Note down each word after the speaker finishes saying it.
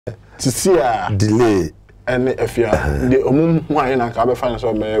to see a delay and Afia the why na ka be find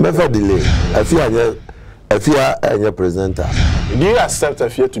so me delay Afia and your presenter. Do you accept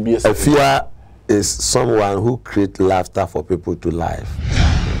Afia to be a Afia is someone who creates laughter for people to laugh.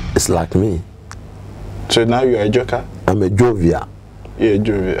 It's like me. So now you are a joker? I'm a jovial. You're a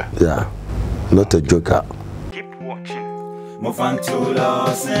jovial. Yeah, not a joker. Keep watching. Mofanto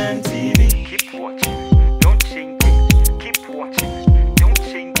Lordson TV. Keep watching. Don't change it. Keep watching. Don't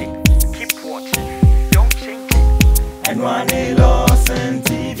change it. Keep watching. Don't change it. And one Lordson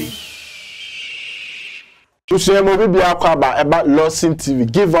TV. You say mo be about Lordson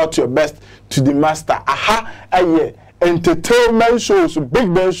TV. Give out your best to the master. Aha, aye. Entertainment shows,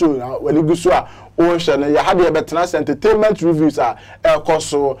 big band show now. When you go so, ocean, you had your better entertainment reviews are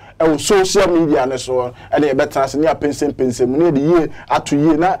also social media and so on. And you better near pensing, near the year at 2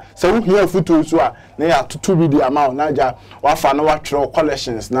 years now. So we hear afutuo so near to 2 billion amount. Now, what for no actual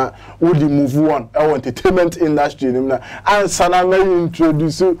collections now? Would you move on? Our entertainment industry, and Sana may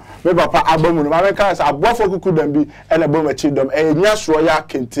introduce you. Maybe Papa album, Americans are both for couldn't be and a bomb children, a yes royal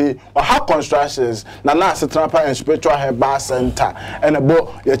kente or how constructions, Nana Satrapa and spiritual hair bar center, and a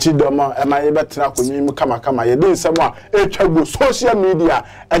boat your children, and my better kama you did someone a social media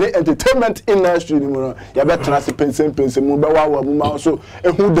and the entertainment industry. You better not pensing, so who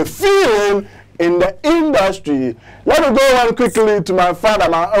the feeling in the industry. Let me go on quickly to my father,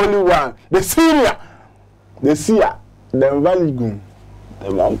 my only one, the senior, the seer, the valley goon,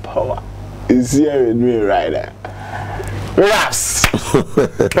 the manpower is here in me right there. Yes.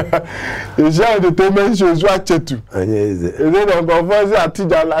 You share entertainment shows what to. Is it on conference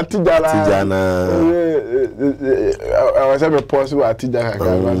atijana? I was ever possible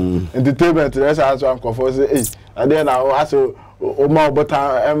atijana. Entertainment that's also on conference. And then I also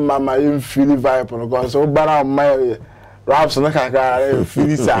Obotan and mama in feel vibe because so bad my raps no kaka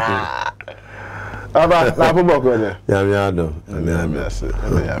feel sa. Aba na poboko de. Na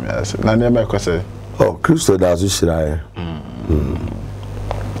me kwese. Oh, Christo does shira.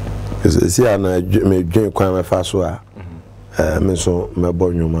 Is here na me drink kwa me faso a me so me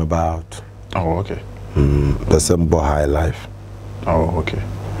bonyo about. Oh, okay. The same boy high life. Oh, okay.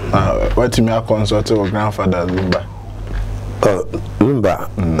 What me a consult your grandfather lumba? Lumba,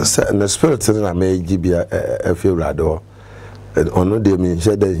 the spirit na me gibia e fe rado. Ono de me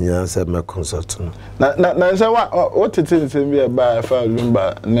shede hian se me consult no. Na say what it is be about for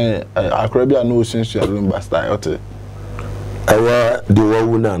lumba ne akrabia no since your lumba style what? Awa de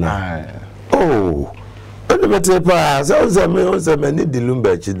wawu na. Oh. But me te pa, so me ni de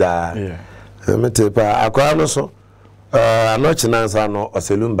lumba chi da. Yeah. Me te pa akwa no so anochi nansa no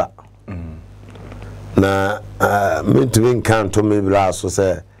oselumba. Na me to me kan to me bra so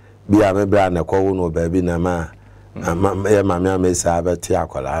say bia me bra na kwawo no ba bi na ma mama amesa abeti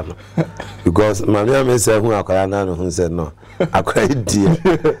akwala no because mama amesa hu akwala na no hu say no akwala die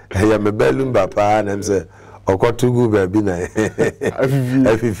ya me belumba pa na me say okotugu ba bi na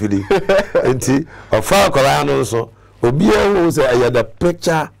afifiri enti ofa akwala no so obi hu say ya the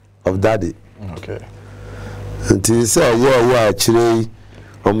picture of daddy. Okay. Enti say wo akire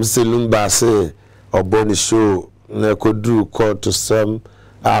omselumba say oboni show na kodu court to some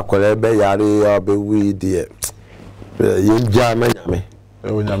akwala be yare obe wi die yenja manyame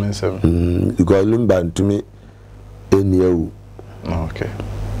nyame nsem because lumba ntumi eniawu. Okay.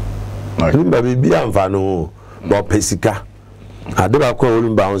 Lumba bibi amfano bo pesika adeba kwa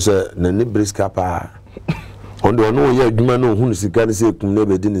lumba on se na ni briska pa ondo ono ye adwuma no hunu sika ne se ekum na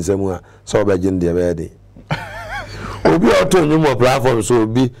bedi ne samu a so obaje ndie be de obi oto nyumo platform so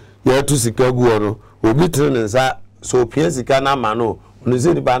obi ye tu sika gu ono obi tire ne nsa so pia sika na ma no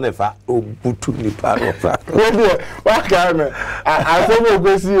Nuzeni banefa obutu ni paro pra. What kind I don't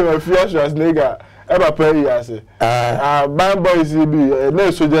go see a schwarenegger ever pay ya say. Band boys be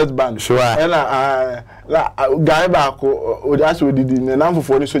no soldiers band. Schwa. And guy back o just we did na nam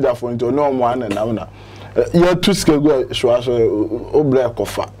for soldier for into no mo na na. You two go schwa so obra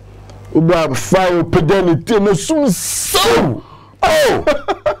kofa. Obra fire pedanity no so. Oh.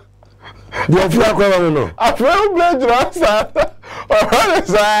 The Afia kwa no. Afia blade rasa. Oh,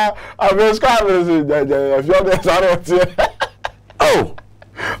 sir, I'm just coming to the oh,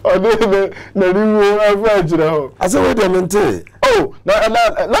 the new French. I said, wait a minute. Oh, let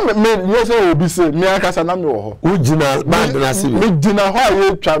me, yes, I will be saying, me, I can't say, no, Ujina, Bandasi, Midina, how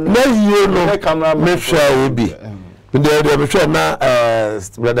you try, you know, camera, make sure will be. The sure now,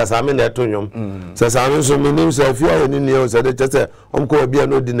 brother Simon Etonium says, I'm so many names of you and in news that just say, Uncle be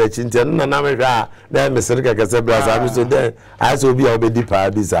no dinner chintin, and I'm then Mr. Casabras, I'm so there, I shall be a bit deeper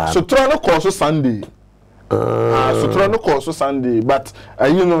bizarre. So, try to call Sunday. So try no call so Sunday, but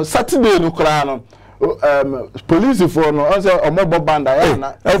you know Saturday no cry no. Police for no answer or mobile band I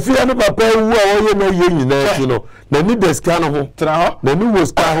Afia no papa wu a wo ye no ye nyina you know na ni the scan ho tra ho na ni wo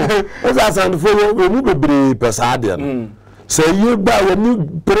scan ho o sa san fo we mu bebre pesa de no say you ba we ni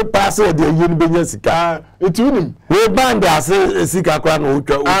prepare say de ye ni benya sika etunim we band ase sika kwa no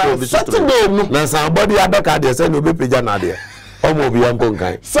utwa bi Saturday no na san body adaka de say no be peja na de o mo bi ampong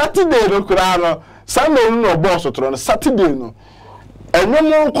kan Saturday no kura no Sunday no boss tro no Saturday no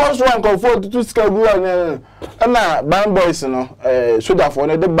enyo cause one comfort to schedule na band boys no soldier for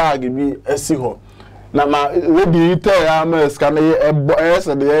the bag bi asi ho na ma we bi tell ya ma scan e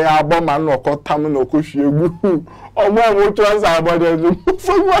de ya bo ma no ko tam no ko hwiegu omo to answer about the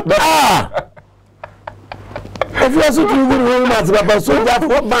for what if you also do good match papa soldier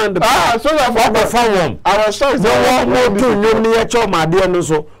for band soldier for farm I was sure no more to you near choma de no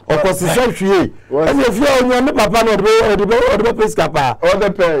so okosise hwie and if you onye me papa no de place kapa all the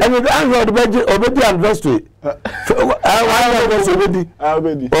pay and if you obedi anniversary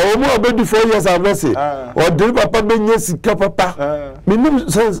obedi o mo obedi 4 years anniversary o de papa benye sika papa minim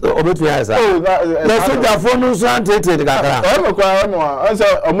sense obedi ya sa na so da fo no so antete de kakra o mo kwa no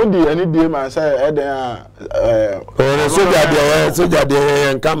answer omudi ani die man say eden o so ja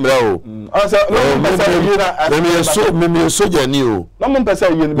de camera o answer no pesa yina me soja ni o no pesa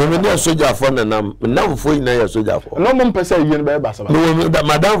yina me ne soja fo na nam fo ina ya soja fo no pesa yina be ba sa no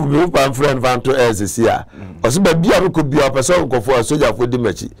madam bi pa friend van to SC a o se ba bia ko bia person ko fo soja fo di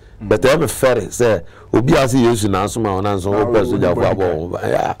machi but I am ferry say obi ase Yesu na so ma ona so ko soja fo abo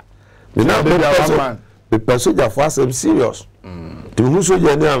ya me na be person soja fo asem serious to who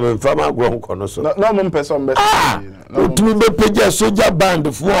soja ni am fama gro nko no so no pesa on be to me page soja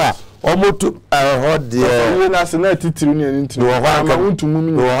band fo a omoto hot there we na se na titiri ni ani ntiri no ha Wuntumi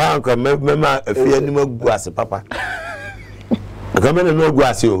mi no ha nka mema Afia ni magu ase papa akamene no agu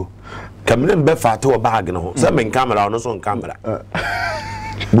ase o kamene be fata o bag no se men camera no so camera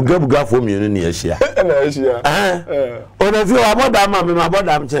buga fo mi ni ahia na ahia ona fi wa boda ma me ma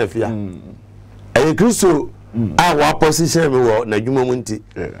boda am che Afia Kristo a wa position me wo na dwuma mu nti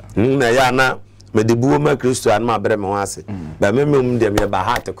na ya na me de buwo ma Kristo an ma bre me ho ase ba me dem ye ba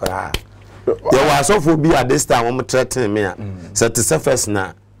heart kora ya wa sofo bi at this time mo threaten me a set the surface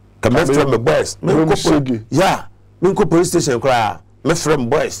na come from me boys me ko police station kora me from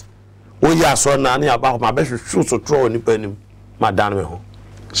boys wo ya so na na ba ma be hwehwu so tro ni panim ma dan me ho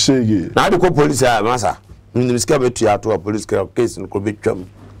shege na de ko police a masa ni miska betu ya to police case no ko betwam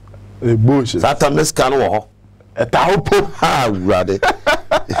bullshit sata me scan wo ho eta hopo ha urade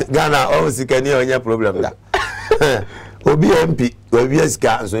Ghana o sika ni onye problem da obi MP obi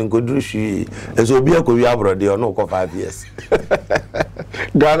sika so nkoduru hwi so obi akowi abrode ono ko 5 years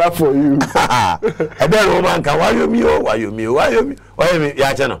Ghana for you ebe no man ka wayomi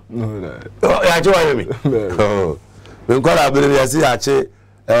ya che no ya che wayomi me nkola abere ya si ya che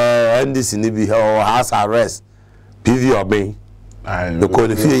NDC ni bi house arrest PV oben the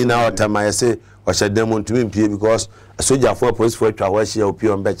Kofi na otama ya say o shedem Wuntumi mpie because soldier for police for twa wa shia opi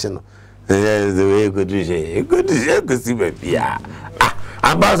on beche no the way good go see baby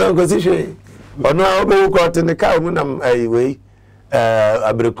ambassador go see she ono obe ko tene ka mu na we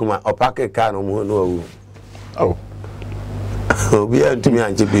abrekuma opake ka no mu no oh obi antumi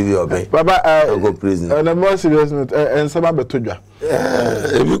anche bibi obe baba go prison na more serious note en sama betodwa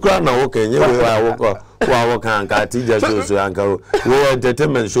ebi kwa na wo kenye we wa wo kan ka tija shows anka we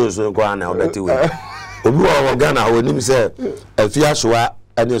entertainment shows ko na obeti we obi wa Ghana ho nim se Afia schwa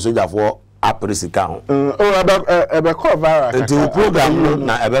ene sojafo aprisika ho ebe call viral nti program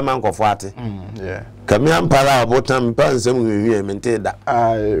na ebe man kofo ate yeah kamia mpara Obotan pa nsem wiwi mente da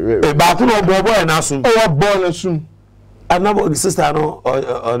ba ku no bobo na sum o bo na sum anabo sister no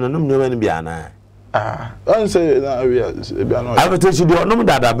ononum no mani bia na on say na bia no abetechi di onum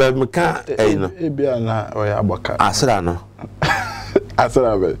dada be meka no bia na o ya aboka asra no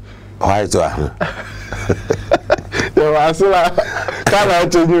asra be why to yo asra kana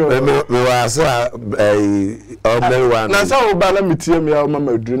chenyu me asra one na sa oba na mitie me ya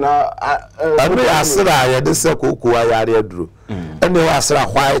mama duru na anu asra ya de se kokua yare aduru ene wa asra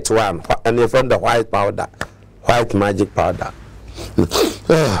white one and from the white powder white magic powder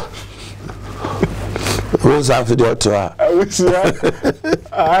who's after the Atsu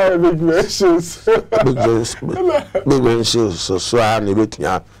I have big mentions big mentions so I need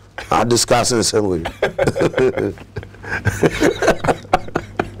to I discuss in some way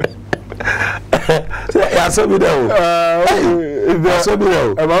yeah so be there so be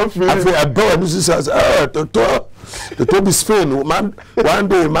there I'm feeling I bought this is to be Spain man one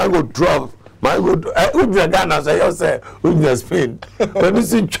day man go drop My good, Udra Ghana say you say Udra Spain. When you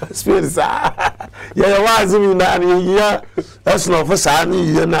see Spain, yeah, was in yeah. That's not for Sani,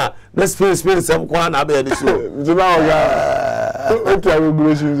 you know. Let's Spain some one I bet it's low. So now, okay,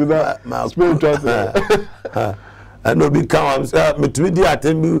 regulations that Spain trust. I know become between the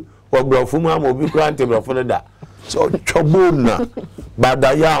attend or Brofuma will be granted for that. So Chobuna,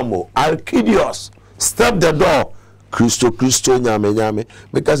 Badayamo, Alkidios, step the door. Christo nyame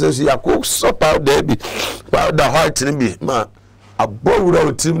because as you cook soap out there be about the heart in me man above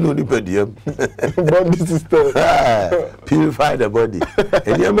without team no pedium body system purify the body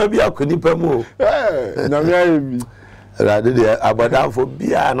and you maybe akonipa mu na me ayi rather the abadan for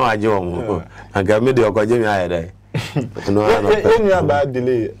bia no ajo and ga me the okoje mi ayede no any about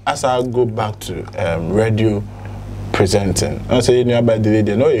delay as I go back to radio presenting. I say you about the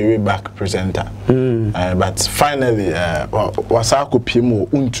lady, no, you're back presenter. But finally, was I could PM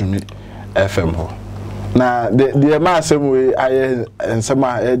Wuntumi FM. Now, the amount same way I and some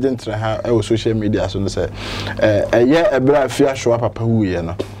agent have social media, so say, a year a bra Afia schwa papa who you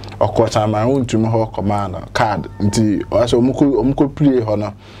know, or quarter my Wuntumi ho command card until also muku play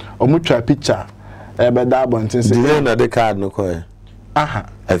honor or mucha picture. But that one thing say, the card no coy. Aha,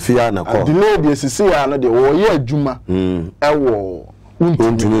 Afia na call. The lady see no de wo ye adwuma wo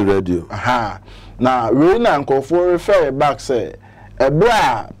Wuntumi radio. Aha. Na we na nkofo refer back say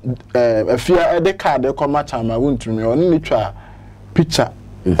ebra Afia e de card e come chama Wuntumi oni ni twa picture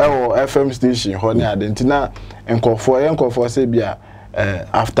wo FM station ho ne adenti na nkofo say bia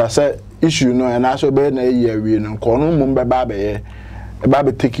after say issue no na so be na ye awie no nkono mum be ba be ye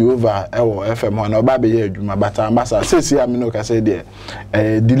Baby take you over FM one or baby here Juma but ambassador says here me no ka say there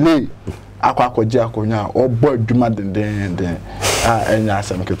delay akwakoje akonya or boy Juma den enya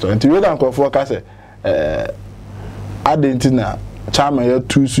asem keto nti we dan kofo ka say adentina chama ya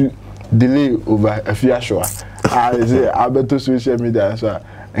tusu delay over Afia schwa I say abeto social media so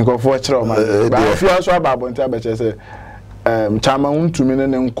nkofo kire o ma Afia schwa ba bonta be say chama Wuntumi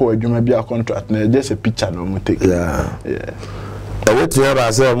ne nko adwuma bia contract na just a picture no mo take yeah I went to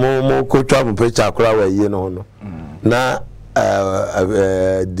have say more travel picture akura we ye no na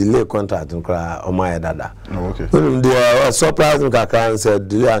delay contract nkura o my dada okay the surprise nkaka said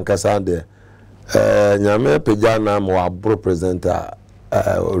delay ankasa de nyame pejana mo abro presenter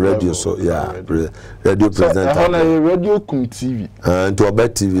radio so yeah radio presenter on a radio kum TV and to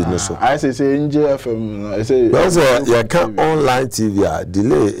obet TV no so I say NJFM I say you can online TV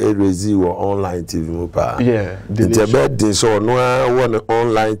delay erezi or online TV mo pa yeah the bed so no one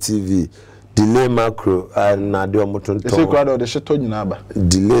online TV delay macro na de omotonto say kwado de sheto nyina ba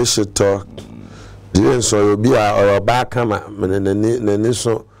delay sheto delay so obi a oba kama nani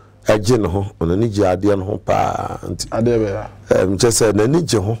so agye no ho onani gye ade no ho pa anti ade be ya mchese nani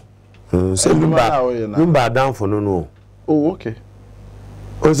gye ho se lumba danfo no oh okay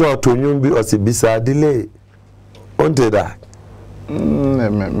ozo otonyum bi osibisa delay onte da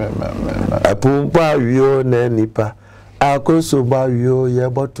apumpa wio na nipa akoso ba wio ye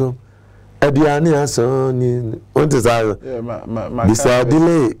bottom aduane aso ni onte za bisa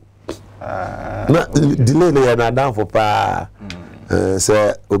delay na delay le na danfo pa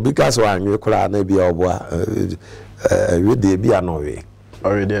say obika so anwe kura na bia oboa we de bia no we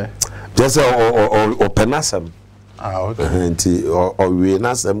already just o penasem okay nti o we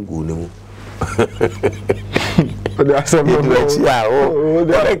nasem gu ne mu o de asem no o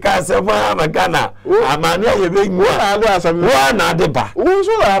de ka se ma magana amanu ye be nwu wa na de ba wo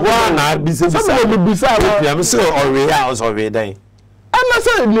so la wa na bisa ya so o we ya so we den ana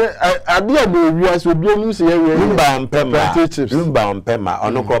say ni ade no wi aso bi onu se ye lumba mpema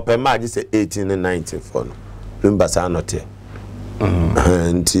ono ko pema agi se 18 and 19 for no lumba sa note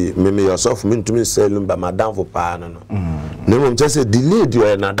nti meme yourself me ntumi say lumba madam for pa no ne mo say delay di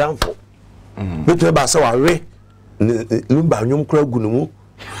o na dam for me to ba say wa we lumba nyum kra gu no mu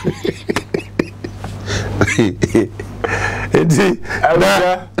enti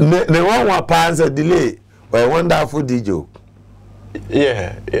ne one pa say delay a wonderful DJ.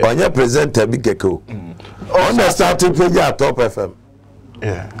 Yeah. On your presenter big gecko. On the starting page at Top FM.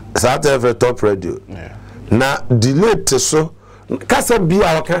 Yeah. Start every top radio. Yeah. Na delay to so kasa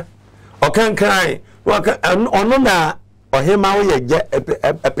bia okan kan ono na ohema wo ye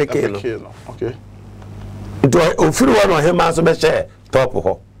epeke no. Okay. Nto ofiri wo no ohema so be share top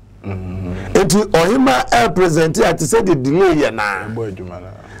ho. Enti ohema present at say the delay ye na.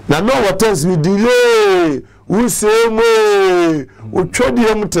 Na no what else we delay. We say me we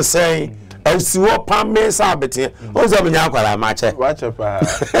twodiam to say asiwo pame sabete o ze benya akwara mache watch pa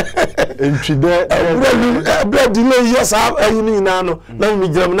entwide bread delay yes ayini na no na mi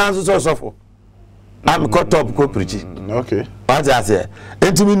gram na so sofo I'm caught up ko preach. Okay. What I say?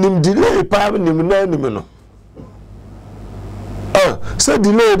 Enti mi nim delay pa nim na nim no. Oh, so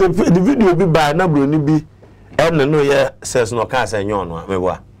delay the video be by na bro ni bi. No ye says no can say nyon no me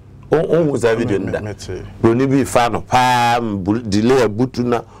wa. On that video nda. Bro ni bi fa no pa delay butu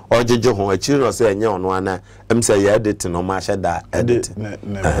na ojeje ho akiri no say nyon no ana em say ya edit no ma hye da edit.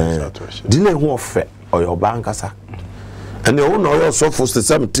 Delay ho ofe oyo bankasa. And the owner of so for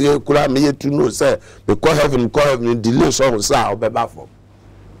some tea could me to know say because heaven delay so sa be bafo.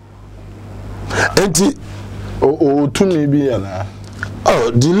 Enti Tumi bi na.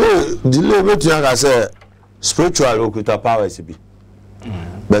 Oh, delay what you say spiritual occulta powers be.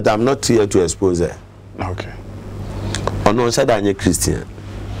 But I'm not here to expose it. Okay. Oh no, said I'm a Christian.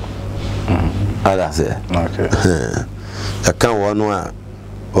 I say. Okay. I can't one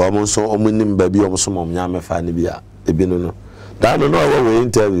almost so omunim baby almost mom nyame fa ni bia ebi no that no we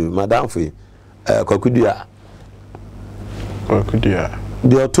interview madam fi kwakudua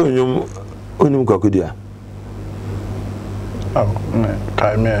di otonyum onyum kwakudua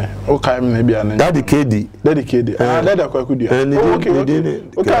kai me na bia na daddy KD daddy kwakudua okay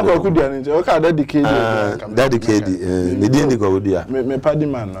kwakudua ni okay daddy KD ni di kwakudua me padi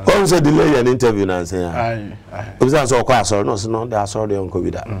man na come say delay an interview na say ai obisa so kwa so no they are sorry on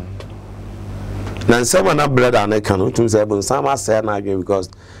covid na someone na bread and can to say but some say na again because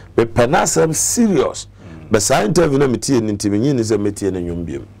me Manasseh serious but say interview na metie ni ntimi ni say metie na nwom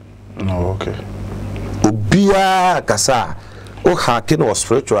biem no okay obia kasa o hacking or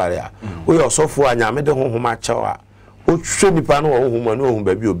spiritual area o your sofo anyame de honhom achewa o hwe nipa no honhom na honhom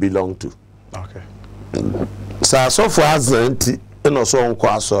ba bi o belong to okay sa sofo azanti no so nko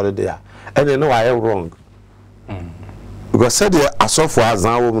asore de a ene no why wrong because said the asofo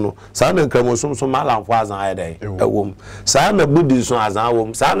azan wo no sa na nkramo so malamfo azan ayede ewom sa na budi so azan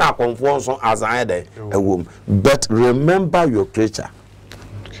wo sa na akonfo so azan ayede ewom but remember your creature.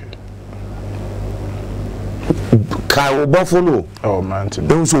 Kai obofour no oh man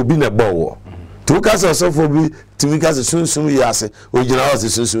don so bi na bowo to ka so so for bi timi ka se sunsun yase ogina was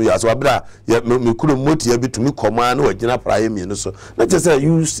sunsun yase wabra me kuro moti ya bi tumi koma na ogina praye mi no so na just say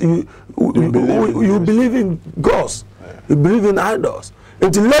you believe in gods, you believe in idols,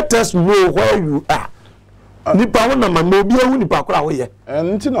 and to let us know where you are. Nipa wona ma obi ehu nipa kora wo ye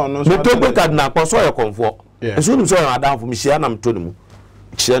enti na no so me to be kad na kposo ye konfo eso nim so ya adamfo mi hia na mto nimu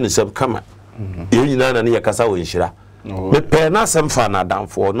hia ni sem kama ye nyina na ne yakasa wo nhira me pe na sem fa na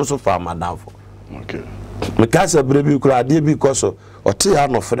adamfo no so fa ma adamfo okay me kasa brebi kura ade bi koso ote ya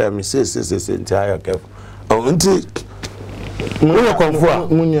no frɛ me se nti ayo kef nti no konfo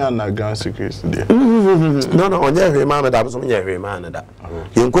munya na grand secret there no onye hwe ma me da so onye hwe ma na da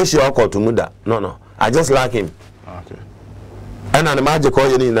yenkoshi okoto mu da no I just like him. Okay. And an magic call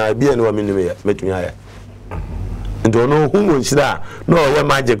you na be no minimum met me aya. And don't know who will shida. No, your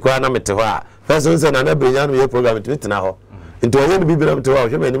magic na metewa. First one said na bring your program to na ho. Into a be be to ho,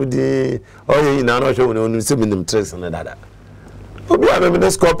 me oh you na no show no sim nim tricks na dada. Obi a me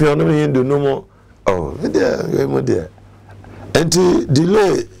scorpion no hindu no more. Oh, there we there. And to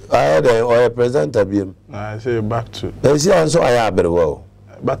delay I had a presenter be. I say back to. They see answer I very well.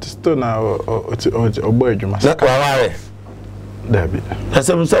 But still now boy you must why Debbie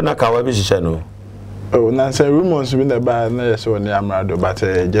asem say na ka wa bi hihye no oh na say rumors be na ba na so ni amrado but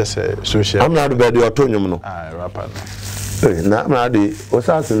just social amrado be de otonyum no rapper na amrado o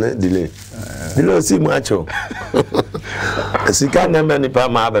sase na delay si mu acho sika na mani pa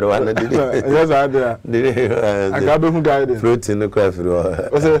ma abere wa na delay yes ada delay agabe hu guide protein no kwa firi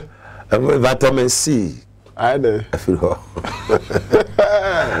o say vitamin C I know.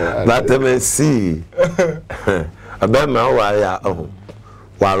 Vitamin C. About my wire,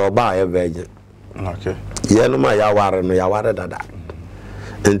 while Oba a virgin. Okay. Yanuma Yawara no Yawara dada.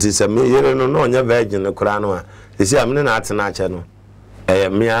 And it's a me, you don't know your virgin, the Kuranoa. You see, I'm not an channel. A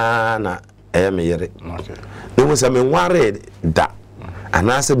miana, a me. Okay. There was a me worried that.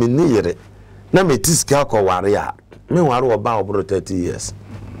 And I said, me near it. Now me tiscalco warrior. Me waru about 30 years.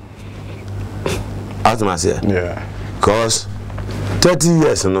 As I say, yeah, because 30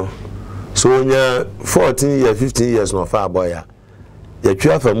 years, no. So when you're 14 years, 15 years, no far boy, you're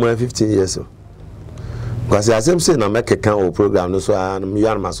 12 for more 15 years. Because as I'm saying, I make a kind program, so I'm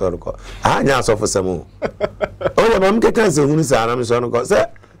young, my son. I answer for some more. Oh, I'm getting some who say, I'm son.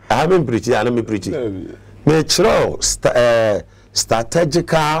 I haven't preaching, I am preaching. Natural,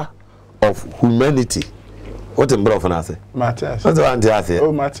 strategical of humanity. What in Brofan I say? Matthias. What's the answer?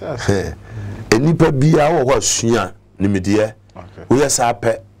 Oh, Matthias. Nipa bia wo sua nimidie wo yesa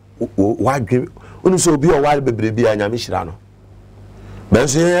pe wadwe onu so bi o wale bebre bia nyame hira no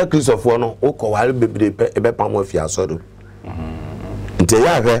benso ye Christopher no ukowale bebre pe ebe pam Afia sodo nte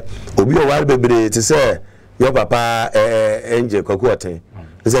ya hwe obi o wale bebre ti se your papa enje kwaku oten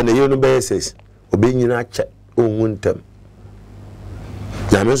se ne yenu be ses obi nyina che onwuntem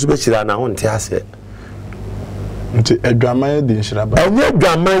na me so be chira na ho nte ase nti adwaman di nshira ba enye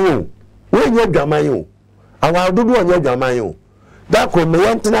adwaman yo we nye adwaman yo awa dudu onye adwaman yo that ko me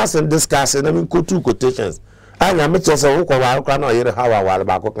yentena and discuss na me two quotations anya me chese wo ko wa kwa na oyere ha wa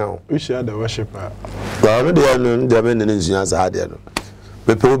ba ko kan we share the worshiper ba no de no de me ne nsuya sa de no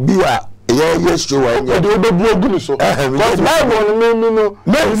pepe obi a ye schwa anya de obebu ogu so because Bible no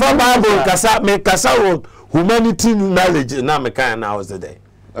me for Bible kasa wo humanity knowledge na me kan na was the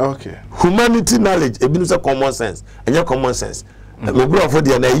okay humanity knowledge ebinu say common sense anya common sense me bro for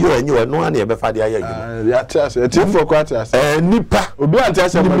de na you anyi wo no na e be fa de ayi ya tias e ti for kwatias nipa obi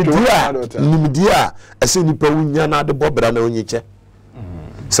antias e nimedia ese nipa wunya na de bobra na onyiche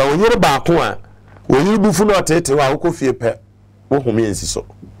sa onyere ba ko a oyiri bufu na otete wa Kofi pe wo home ensi so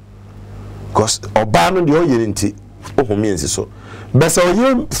cause oba no de oyiri nti wo home ensi so besa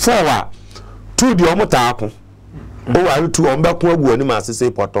oyiri forwa tu de omota ako o wa tu omba ko agu ani ma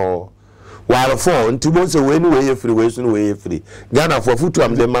sese poto wa for nti bo se we ni we ye free we so ni we ye free Ghana for futu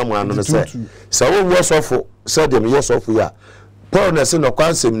am de mamu anu no se sa wo wo sofo se dem ye sofo ya Paul na se no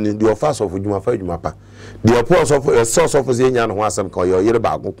kwansem ni de ofa sofo djuma fa djuma pa de Paul sofo so sofo ze nya no ho asem ka yo yire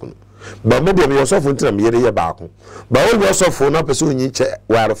ba agokunu ba me dem ye sofo ntina me yire ye ba ako ba wo sofo na pese onyi che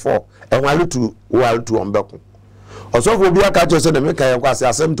wa for e wa lutu ombeko osofo bi aka cho se de me kan kwase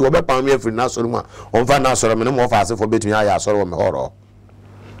asem ti obe pam me free na soro mu a onfa na soro me ne mo fa asefo betumi aya soro wo me horo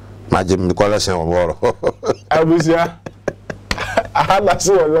Majim the collection of war. Abusia. I had that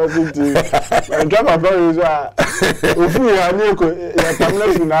so Lordson TV. My drama boy is ofu ya ni ko ya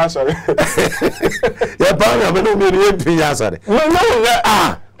pamela fi na sorry. Ya pamela me no me ni fi ya sorry. No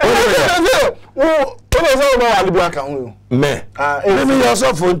oh so no ali black kan me me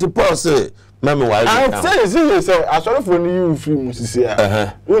yourself for to pause mama why I say asori for ni you free musisi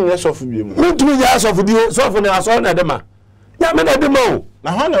a won ye sofu bi mu me tumi ya sofu bi sofu na asori na de ma ya me na de ma o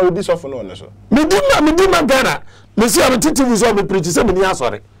na how na we di sofu no so me di ma Ghana me see am TV so me preach say me ni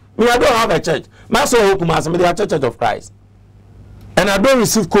asori me I don't have a church my so hokuma as me the Church of Christ and I don't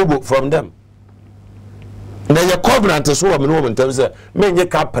receive kobo from them. Na your covenant so me no me tell say me nye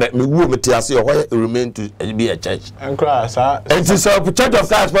kapre me wu me ti ase ho remain to be a church and class and so Church of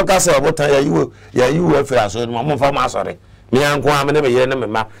Christ podcast say Obotan ya you Afia so mo fa ma sorry me anko am ne me ye ne me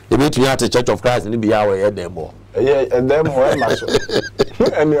ma e be tu ya Church of Christ ni bia wo ye dem bo dem ho ma so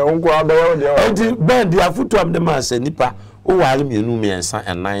and anko abayo de and ben dia afutuo am de ma se nipa o wale mienu miensa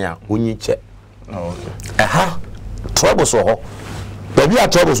enan a onyi che okay aha trouble so ho baby a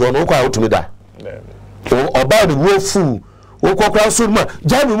trouble so no kwa otumi da oba ni wo fu wo kokra so ma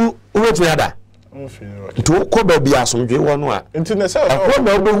jami mu wo tu yada to ko ba bia asomdwe wono a intimacy ko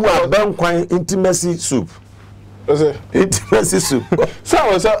na obehu a benkwan intimacy soup intimacy soup so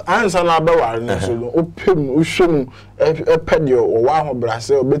ansa na abaware no so opem ohwem epede o wa ho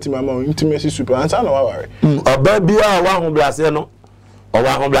brase obetima ma intimacy soup ansa na waware oba bia wa ho brase no o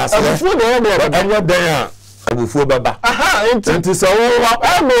wa ho brase afu na o enye den a abufuo baba aha enti so wo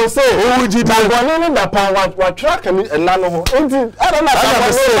no say wo ji da bone no da pa wa track ni na no ho enti ada na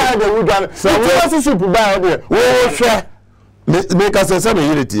pa da we dan so wo soup ba o de wo hwe me ka se me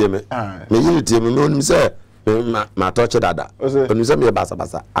yiri tie me me onim se ma touch dada onim se me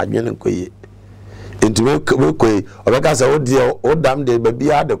basa adwene koye enti me koye obeka se wo de o dam de ba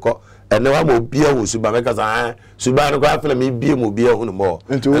bia de ko ene wa mo bia wo suba me ka se suba no kwa fela me bia mo bia hu no mo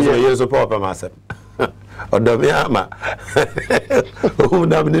enti wo ye so pa ma se odomi ama o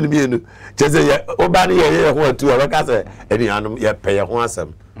na me ni enu cheze ye oba ni ye ho atu o ka se eni anu ye pe ye ho asem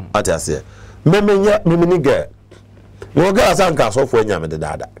atase memenye memini ge wo ga asanka so fo anya me de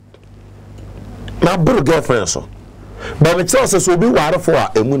dada na buru girlfriend so ba me tell so obi ware fo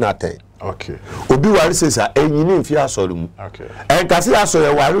a emu na ten okay obi ware sesa enyini mfi asoro mu okay en kasi asoro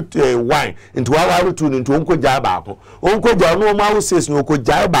ye ware wine into ware tu into onko ja ba ko onko ja no ma wo ses no onko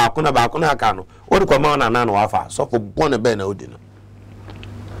ja ba ko na aka no o de ko ma na na no wafa so for born be na odi no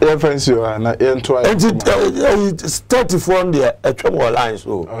e friends you na e nto ai 34 there atwam online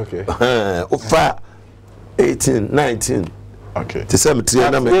so okay ofa 18 19 okay ti sem tri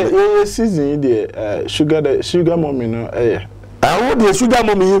na me season dey sugar mommy no I want sugar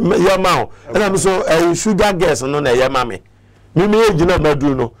mommy your mouth and I'm so sugar gas no na your mommy me ejina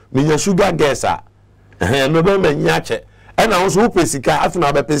madu no me sugar gas a no be manya che and I also pesika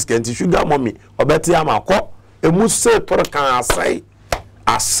afina be pesika nti sugar mommy obeti am akọ emu se tor kan asai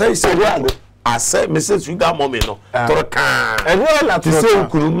say I said Mrs. Sugar Mommy no Torka and you are to say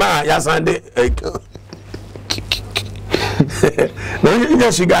Kuruma Yasande no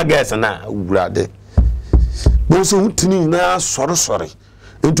you sugar gas na brother Boso Wuntumi na sorry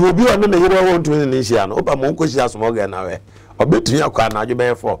into obi on na hero want to Indonesia no opa mo nkoshi asmo ga na we obetumi akwa na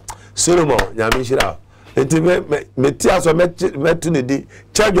adwo for Solomon nyame hira enti me ti aso metu ne di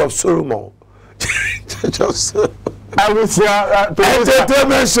charge of Solomon charge of Solomon I was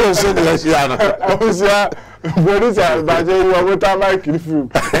entertainment show so the Luciano. I was producer, but you were with my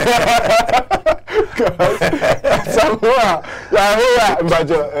film. Somewhere, but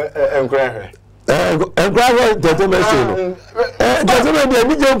entertainment show. Entertainment,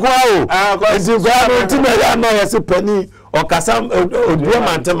 you don't go. As you go to me, penny or Cassam or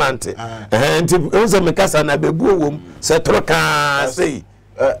Diamante. And also Micasa and a baby, Setroka say.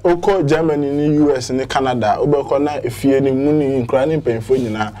 Oko Germany in the US and Canada obekona efie ni muni nkrani penfo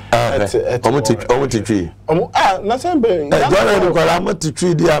nyina omotitwi na sembe Germany kwala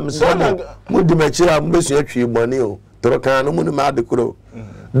omotitwi dia amso mudi machira mbesu atwi boni o trokan no muni ma dekuro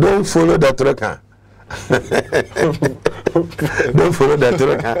don't follow the trokan don't follow the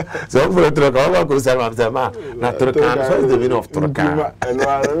trokan so follow the trokan wa ko sama na trokan so the meaning of trokan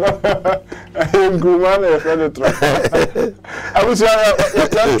I was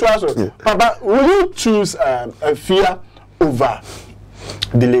Papa, will you choose Afia over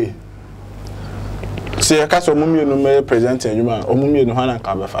delay? See, I can't so mummy no me present you man, or mummy no hana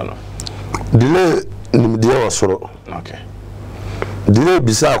kabefano. Delay nimdia wasoro. Okay. Delay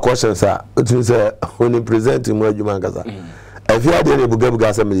bisa question sir. It means when you present him you man kasa. Afia dey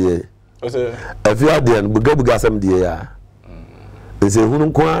bugabuga sam dey. Afia dey bugabuga sam dey ya. Nse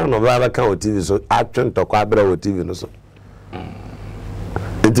hunu kwa no baba kan o TV so atwen to kwa bra o TV no so.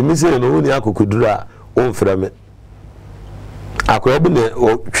 Intimacy no woni akokudura o mfra me. Akwa bi ne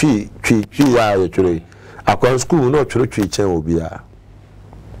o twi ya ya twere. Akwa school no twere twi chen obi a.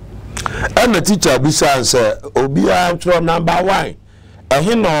 And the teacher bi say obi a twere number 1.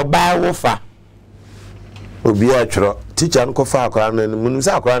 Ehe no ba wo fa. Obi a twere teacher no ko fa akwa no munu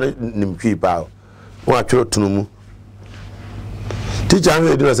sa akwa nim twi pa. Wa twere tunumu. Teacher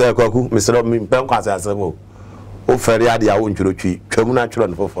me do say kwaku Mr. me pen kwase asemo o fere ade a won twero twi twam na twero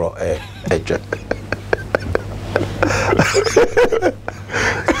no foforo etwe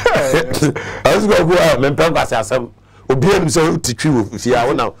as go go me pen kwase asem obi em say o ti twi wo fi a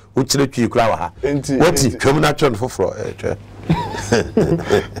wona o kire twi kura wa ha woti twam na twero no foforo etwe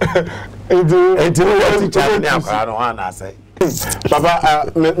enti wo teacher ni akara no ha na say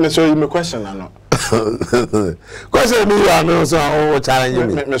Papa me show you my question now. Question me you know so o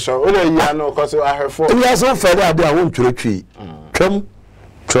challenge me so o dey ya no cause I have for we are so fair that I won't twere twi twam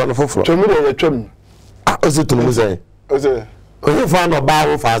no foforo twam dey twam o se tunu say o se fa no ba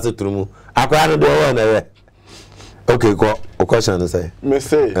wo fa se tunu akwa no dey wo na we okay go o question say me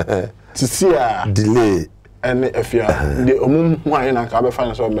say to see a delay and Afia the omum hu ayi na ka be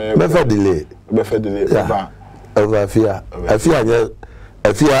fa so me fa delay baba Afia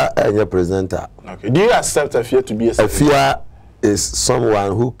a presenter. Okay. Do you accept Afia to be a Afia is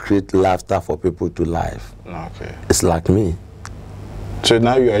someone who creates laughter for people to laugh. Okay. It's like me. So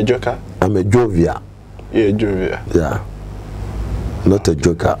now you are a joker? I'm a jovial. You're a jovial? Yeah. Not a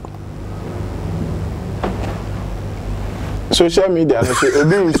joker. Social media,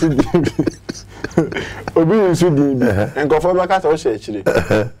 Obi should be and go for back at all actually.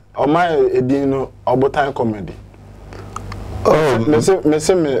 O my edino Obotan comedy. Oh, me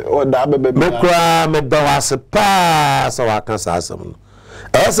o da bebe me kra me do wase pa so wa kan sa asem.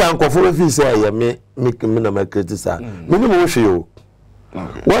 Esa nkofo fi say ye me na ma criticize. Me ni mo hwe o.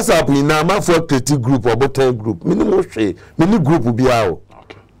 WhatsApp ni na ma for creative group Obotan group. Me ni mo hwe, me ni group bia o.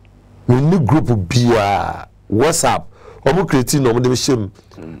 Okay. Me ni group bia WhatsApp. Omo creative no mo de shem.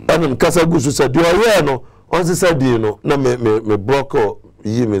 Anam kasa gusu say do ye no. On say di no na me block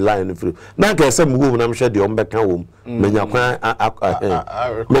yi me line free na ka say me wo na me hwe de o mbeka wo me nya kwan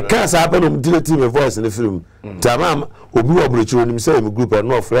me ka say happen o delete me voice in the film tamam obi wo brochiro ni me say me group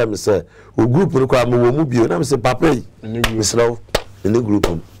no offer me say o group no kwa me wo mu bio na me say papa yi me slow in the group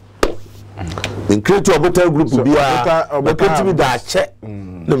in create Obotan group bia Obotan me da che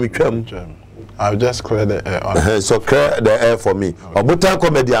na me twam I'll just clear the air on. So clear the air for me. Obotan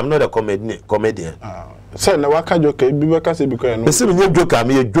comedy, I'm not a comedian. So na waka joke bi beka se biko no. Ese me joker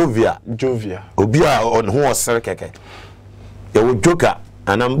me jovia. Obia on ho osere keke. You wo joker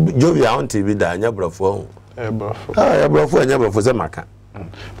and I'm jovia on TV da anya brofo. Brofo. Ah, brofo anya brofo se maka.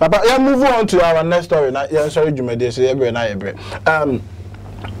 Papa, yeah, move on to our next story. Na yeah, sorry Jumade say ebe na ebe.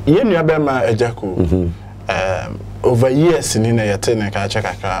 Ye nua be ma ejako. Over years ni na yete na ka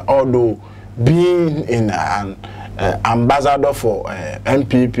chekaka. Although being in an ambassador for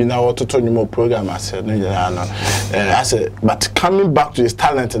MPP now or to new program as I said, but coming back to his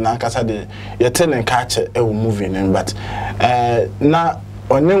talent and Ankasa you're telling catch a moving in, but now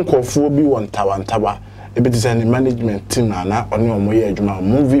on Kofi be one tawa. If it is any management team now on your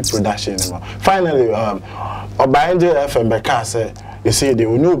movie production. Finally, Obayanje FM Bekase, you see, they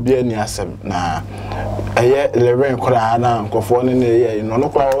will not be any asem na a year Lorraine Korana, Kofon in the year,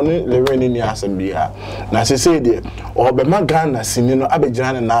 no only Lorraine in the assembly. Now, she said, or Bemagana, Sinino,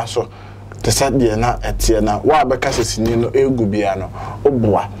 Abidjan and Naso, the Sadiana at Tiana, while Becase Sinino, El Gubiano,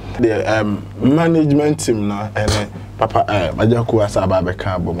 Oboa, the management team now, and Papa, Majaku Asaba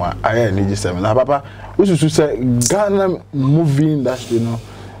Becabo, I need 7. Now, Papa, we should say Ghana movie industry, you know,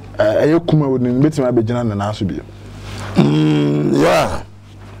 I come with the meeting Abidjan and Nasubi. Yeah.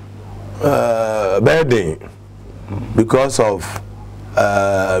 Bedding because of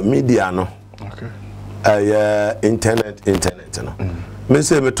media, no. Okay. Internet, no. Me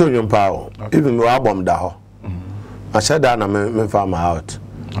say me turn your power. Even me album da. I shut down and me farm out.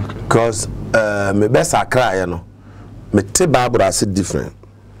 Okay. Because me best I cry, you know. Me te Barbara is different.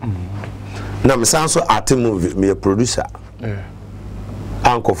 Now me sound so art movie. Me a producer. Yeah.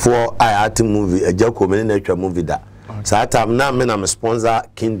 Uncle for I art movie. A joke me nature movie that. So at time now me na sponsor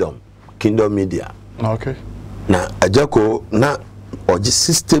Kingdom Media. Okay. Na a joke na or just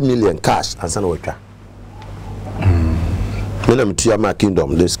 60 million cash and san water. Me na me to my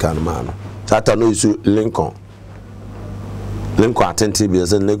Kingdom this kind of man. So at know you Lincoln attentive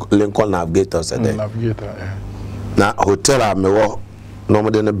as Lincoln Navigator said. Navigator, yeah. Na hotel me wo no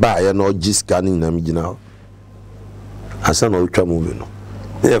more than a buy no G scanning na me now. Asan no twa movie no.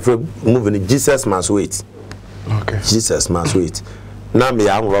 If moving Jesus must wait. Okay. Jesus must wait. Now me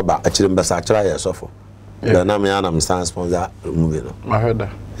am rubber actually mbasa actually yesofo. Yeah. Now me am stand sponsor movie no. I heard that.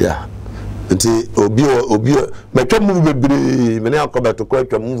 Yeah. Nti obi me twa movie bebre me na akọ beto kwa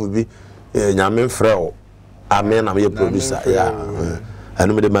twa movie bi nyame frɛ o. Amen am ye producer. Yeah.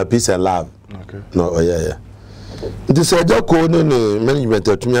 And me my peace and love. Okay. No, yeah. Nti se aja ko no management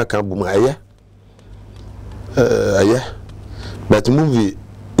atumi aka bum aye. But movie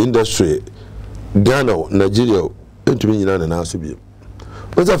industry Ghana, Nigeria, entumi nyina na naso bi.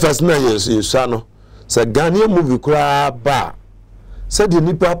 What's the first na yes no. Say Ghana movie kura ba. Say the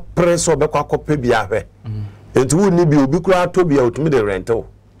nipa press obekwa kope bia hwe. Enti wo ni bi obi kura to bia otumi de rental.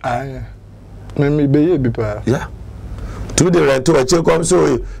 Ah yeah. Me be ye bi pa. Yeah. To the rental a che kom so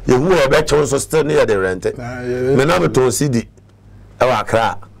ye hu obe che so still near the rent. Ah yeah. Me na me to CD. E wa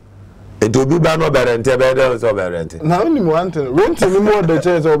kra. It will be ban over rent, rent. Now, only one thing, renting more the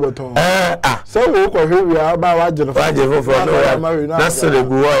chairs Obotan. So, we are about what that's the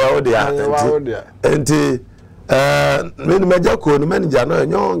boy. And many manager, no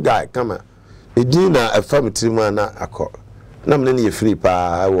young guy, come on. A dinner, a family man, a call. No, many free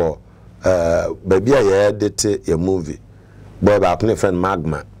pa, baby, I edit a movie. Boy, about friend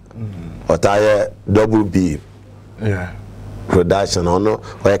Magma, or tire double B. Yeah. Production or no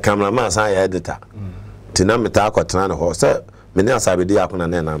or a cameraman say editor. Tina meta akotana no ho say me ne asabedi akona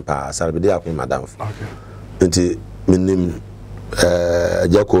na na mpa asabedi akon madam. Okay. Nti minim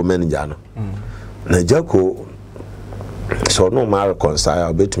Jako manager no. Na Jako so no ma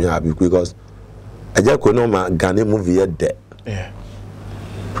reconcile between abi because Jako no ma Ghana movie yet there. Yeah.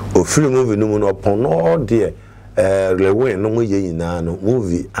 O film movie no no upon all there lewe no mo ye nyina no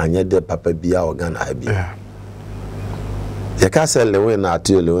movie anya de papa bia o Ghana abi. Yeah. You can't say lewe na art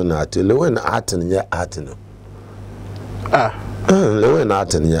ya art no. Ah. Lewe na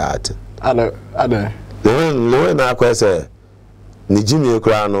art ya art. Ada. Lewe na akwess ni jimi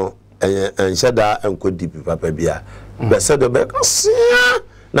ekura no enhyeda enko deep papa bia. Be se do be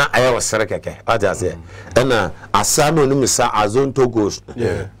na aya wasere keke. What I say? Na asa no ni misa azonto ghost.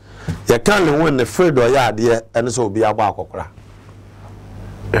 Yeah. You can't lewe na afraid o ya ade ene so obi agba akokora.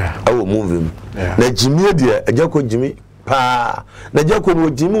 Yeah. Awo move him. Na jimi de Jako jimi pa na Jako no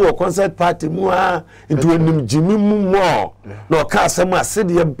jimi wo concert party mu a into enim jimi mu mo na ka asem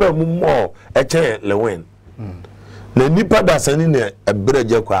asede ye ba mu mo e chen lewen na nipa da sani na ebere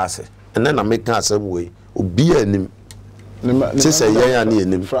Jako ase ene na make asem we obi anim se se ye ya na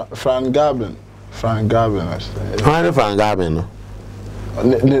enim Frank Gabin no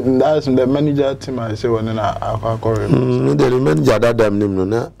that's the manager team I say when na akwa the manager that them nim no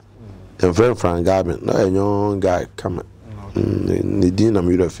na and friend Frank Gabin, no a young guy come Nidin and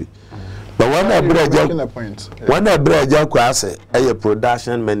Murafi. But when I bring Jako as a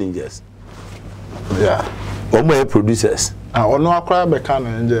production managers. Yeah. Or my producers. I will not cry by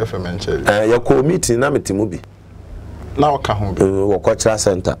Canon and JFM. Your co meeting, Namity Mubi. Now come home. Cultural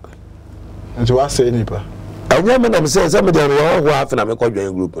center. And to what say nipa? I never know say somebody on half and I make a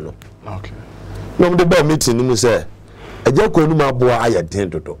group no. Okay. No the bell meeting no say. A jacko no ma boy I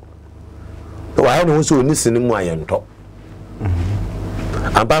attend to. No I don't so listen to my and talk.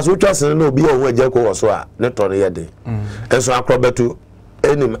 And pass which was no be on jacko or so not on a day. And so I crop to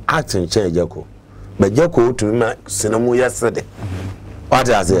any acting change jacko. But jacko to me cinema yesterday. What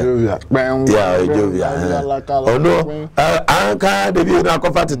I say? Yeah, Jovia. Oh no, I can't be in a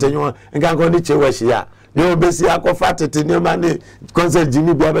coffee to you and can't go to Chewashia. You be see a coffee to new money. Concert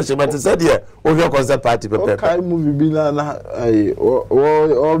Jimmy Babash, but said, yeah, over your concert party. Okay, movie be all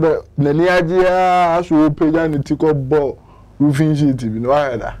the Nania, I should pay down the tickle ball. Roofing sheet, you know,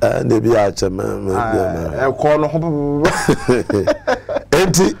 and maybe I man. I call home.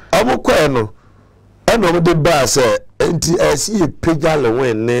 Auntie, I'm a quano. I know the bar said. Enti asi pega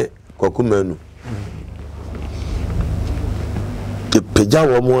lewen ne kwakumanu de pega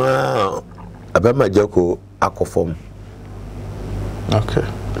wo mo abama jako akofom. Okay,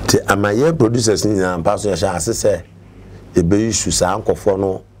 ti amaye producers ni na paso ya sha asese e be issue sa ankofo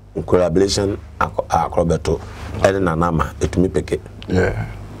no collaboration akrobeto ene nanama etumi peke. Yeah,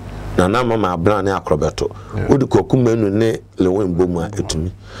 nanama ma brand ne akrobeto odi kwakumanu ne lewen bomu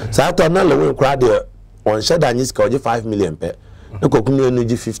etumi sa to na lewen kra de on shed and is 5 million per. No cocoon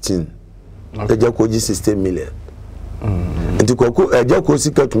energy 15. The Jacoji 16 million. And the cocoa a Jaco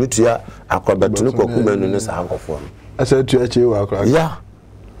seeker to meet ya acrobat to no cocoon in this form. I said to you, yeah.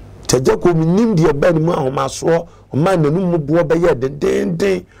 Tajaco named your bed ma swore, man, the no more by the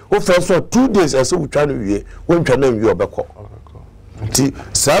day. Oh, first for 2 days, I saw we trying to ye, one trying to you back.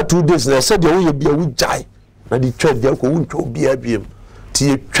 Sir, 2 days, and I said, you will be a weak jai. And the trade Jaco won't be a beam.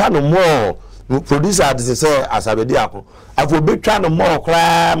 Tea channel more. Producer say as abedi akon afo be twa no more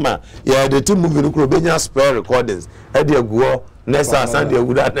crime yeah the two movie no benya spare recordings e dey go next Sunday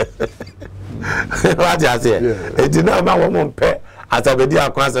guda what you say it did not ma wo mo pe as abedi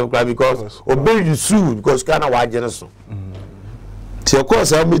akon as because obe you sue because kana wa je no so tie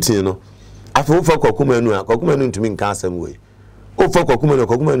course meeting no afo for kokumanu ntumi nka asem we o for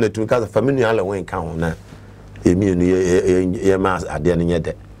kokumanu ntumi ka family ala wen ka ho na emi no ye ma ade no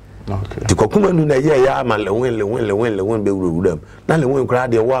nyede. Okay. The Kokumanu na ya man lewen be wurudam. Na lewen kra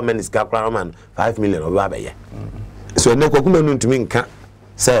de wa man iska kra man 5 million over be ye. So na Kokumanu ntumi nka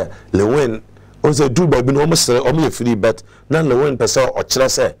say lewen on say do baby no almost almost free bet na lewen person o kire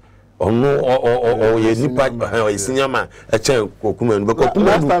say ono o ye nipa o senior man e chen Kokumanu be Kokumanu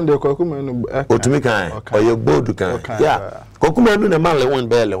last time the Kokumanu otumi kan o ye bold kan yeah Kokumanu na man lewen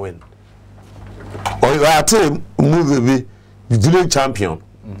be lewen o ate movie be village champion.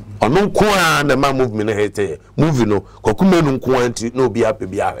 Ono kwa na ma movement na hete movie no Kokumanu kwa nti no bi ape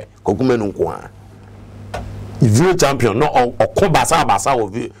bi awe Kokumanu kwa village champion no o basa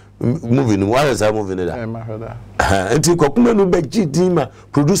wo movie no why is that movie no da nti Kokumanu be gidima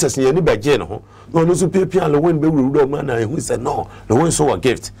producers ye ni be je no no so pia le won be wuru ma na hu say no le won so wa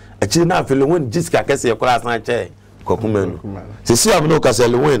gift achi na fe le won jiska kese ye kura san che Kokumanu se si am no ka se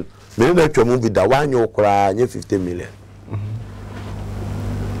le won me na twa movie da wanyo kura nye 50 million.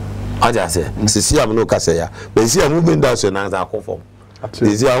 I just say, see, I'm no Cassia, but see, I'm moving down so now as I call for.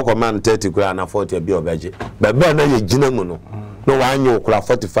 Is your command 30 grand and 40 a bill budget. But Ben, you're Ginamono. No one you cry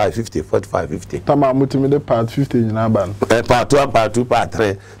 45, 50, 45, 50. Tama Mutimide part 50 in Aban. Part 1, part 2, part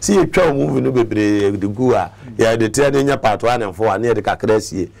 3. See a child moving to be the Gua. Yeah, the 10 in your part 1 and 4 near the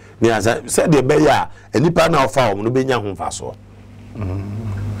Cacresi. Near said the Bayer, and the panel farm, no be young faso.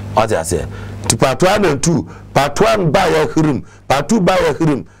 What I say to part 1 and 2, part 1 buy a room, part 2 buy a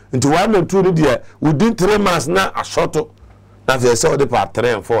room. Into 1 and 2 there within 3 months now a short now if you saw the part 3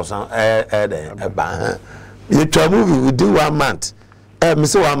 and 4 you try movie within 1 month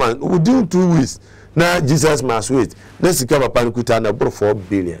Mr. 1 month within 2 weeks now Jesus must wait let's come up and kuta na 4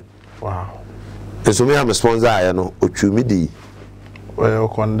 billion. Wow. And so me am a sponsor I know Ochumidi well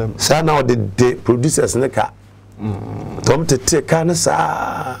condemn so now the producers in the car Tom to take can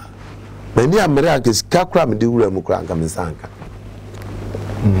sa many Americans kakra me di wura mu kra nka me sanka.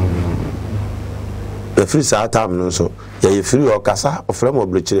 The free time no so ye free or kasa of frame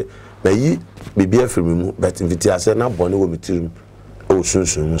oblechere na yi bibia free mu but invite ase na bone wo mitirim o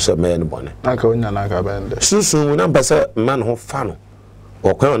sunsun so me ne bone aka onya na aka bende sunsun na mpese man ho fa no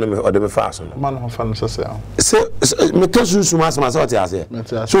o kwan no me o de me fa so no man ho fa no so se me ka sunsun asama so te ase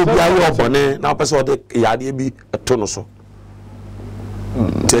so bia wo bone na pese o de yade bi to no so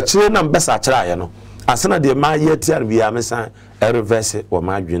te chire na mbesa chira ye no asana de ma ye tiar bia me san reverse wo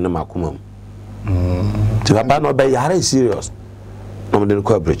ma dwen na makoma mu ti baba no be yare serious no me de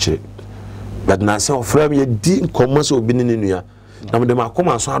ko abreche but na se ofra me di nkomo so obi ni nua na me dem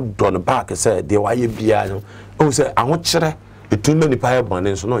akoma so adɔ ne back say de waye bia no o say aho kyere etum ni pa ye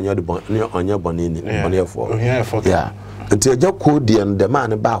bɔne so no nya de bɔne ɔnya bɔne ni bɔne efo yeah nti agya code and the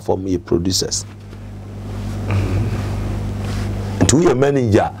man ba from ye producers nti we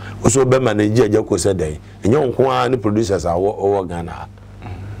manager so be manager agya ko say den nya nko a ni producers awo Ghana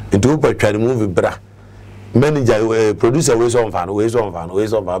nti wo patwa movie bra manager producer we so fan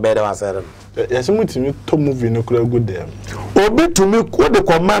be dey wa say yes mutimi to movie no kura good there obi tumi ko de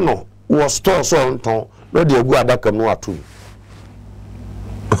koma no wo store so nton no de egu adaka no ato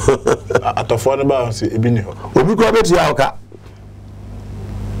atofo ne ba se ebi ni ho obi ko beti ya oka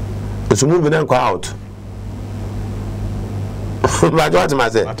so movie na go out but what am I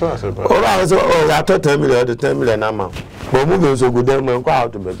say oh I was I thought 10 million na ma but movie so good dem go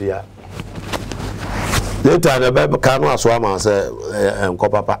out baby ya later the baby can no aso am say enko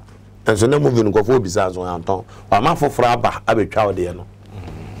papa enso na movie no go bisa so anton wa ma foforo aba abetwa wo de no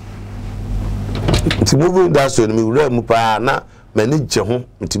ti movie industry no mi wura mu pa na mani je ho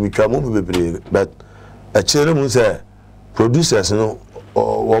nti mi twa movie bebre but a chere mu say producers no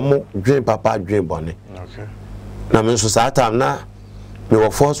wo mo dwen papa dwen bone okay na me so sa time na me wo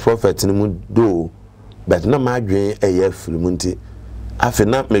false prophet ni mu do but na ma dwen eye free mu nti afi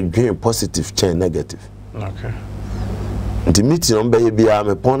na me dwen positive change negative okay nti meeting on be bia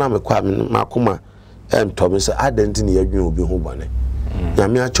me pon na me kwa me makoma to me say identity ya dwen obi ho bone ya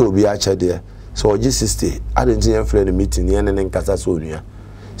me acha obi acha de so oji 60 identity ya friend meeting ye ne nkasa so onua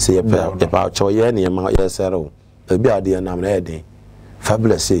say ye pa cho ye ne ma ye sero ebi ade na me na eden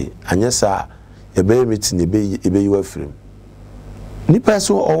fabulous say anyesa ye be meeting e be you frame ni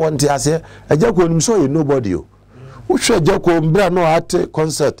person o want ase ajako nim so you nobody o wo hwe ajako mbra no at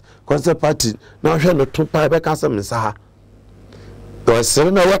concert party na hwe no to pa be ka se me sa to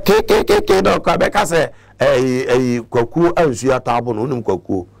se na wa ke no ka be ka se kwaku ansu atabo no nim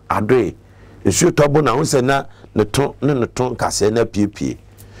kwaku adwe nsu tobo na wo se na ne to ka se na piepie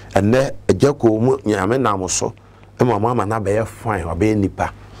enne ajako mu nyame na mo so e mama na be fine obe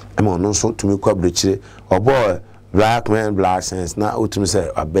nipa e mo no so tumi kwa brechire obo black man black sense na utumi say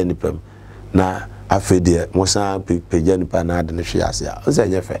abeni pem na afede mo san peja nipa na ade ne hwe ase a o say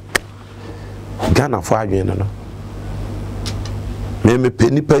nyefe Ghana fo adwen no me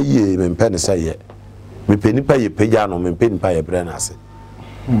penipa yie me mpene say ye me penipa ye peja no me penipa ye bre na ase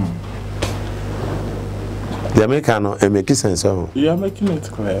the American no make sense o you are making it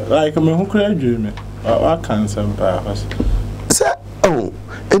clear like me who clear dream me I can't say oh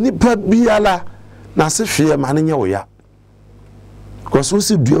enipa biala na se hwe ma ne nye wo ya because we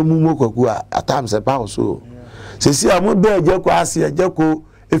see dua mu mokaku at times e pa so se si am be ajako ase ajako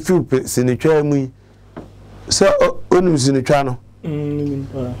efi sinitwa mu se onu sinitwa no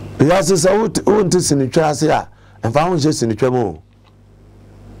ya se wonte sinitwa ase a emfa won je sinitwa mu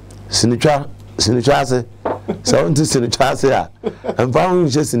sinitwa ase se wonte sinitwa ase a emfa won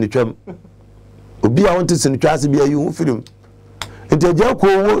je sinitwa mu obi a wonte sinitwa ase bia yi hu film enti ajako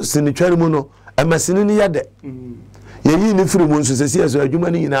wo sinitwa mu no amasini ni yade ye yi ni firi mu nso se si eso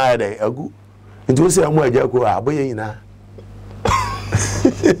adwuma ni nyina yade agu nti wo se amu ajako aboye nyina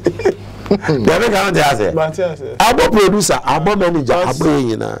ya be kan te ase abo producer abo manager aboye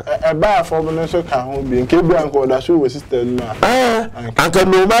nyina e ba for no so ka ho bi nke bi anko da so we system ma anka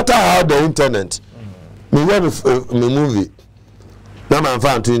no matter how the internet me me movie na man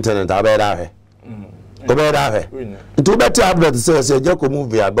fan to internet abeda he obeda he nti obeti advert se ajako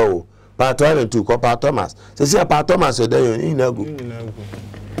movie abawo Part 1 and 2 ko Part Thomas. Se Part Thomas e dey yin nago.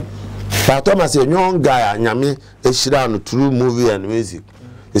 Part Thomas e young guy anyame e shira no through movie and music.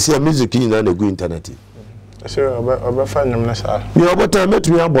 Se music yin na go internet. Se oba fa nyam na sha. Mi Obotan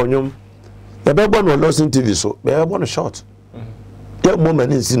metumi abonyom. E be gbo no Lordson TV so. Be gbo no short. Ye mo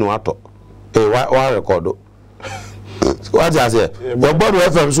mani nsi no ato. Wa record. What just say? We gbo no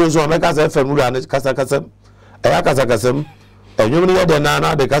FM so make us FM no na kasa kasem. Enyum ni yede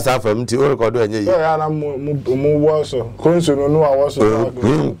na de kasa fam ti o record enye yi. Ya na mu wo so. Konso no wa wo so.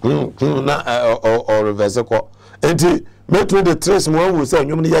 Na o reverse ko. Enti metro the trace mo wu say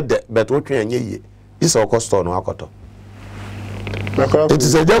enyum ni yede but wo twen enye yi. Isa o costo no akoto. Enti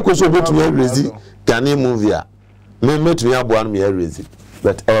se je ko so betu ya rezi Ghanaian movie a. Me metu ya bo an me rezi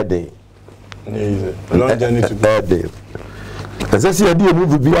but day. Easy. Long journey to day. Ese si e di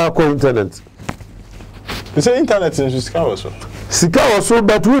movie bi akọ internet. You say internet in Sika also. Sika also,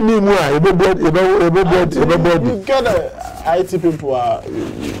 but we need more. Everybody. You get IT people are.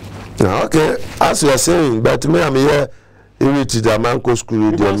 Okay, as you are saying, but me, I'm here. Irritated, I'm uncle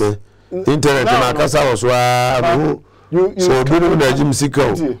school. Internet, my casa was so good.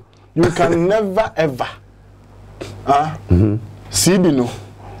 You can never ever CD no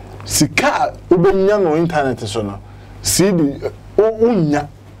sika obenya no internet so no CD unya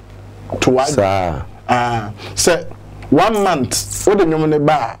to what say 1 month wo de nwom ne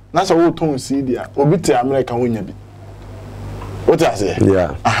ba na so wo ton CD a obi te America wonya bi what I say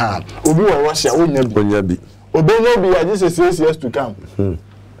yeah obi wo Russia wonya bi obenya bi ya just 6 years to come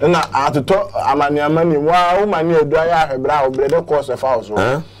na atoto amani wa wo mani edu aya ahebra obre de course of house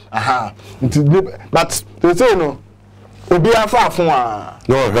but they say no obi afa afun a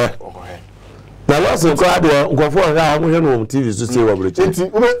no na Lordson ko ade nkofo ha mo hwe no TV so say wabreche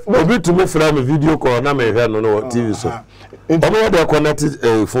obi to me from video call na me hwe no TV so omo dey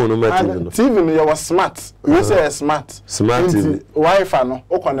connected phone no ma TV no TV no you was smart we say smart TV Wi-Fi no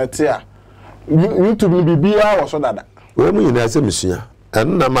o connect ya YouTube no bibia wo so dada we mu nyina se mesua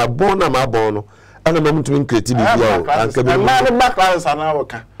en na ma bon no ana ma mutumi create bibia o anka be ma ne background sana wo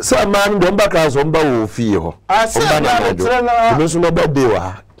ka sa ma ne don background so mba wo fie ho mba na do so no ba dey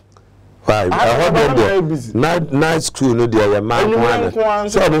wa I night school no dear your man one.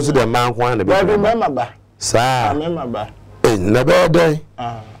 So no so the man one. I remember. Sir. Remember. Never day.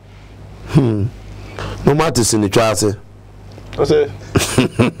 No matter in the chassis.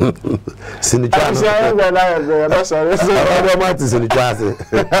 Sin the chassis. No matter in the chassis.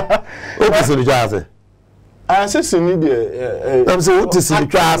 What is in the chassis? I say Sinidi. I'm saying what is in the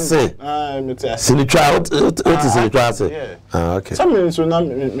chassis? What is in the chassis? Okay. Some means so now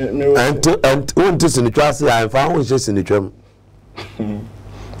and what is in the chassis? I found just in the tram.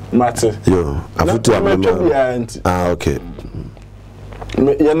 Matter. Yo, afutuo. Okay.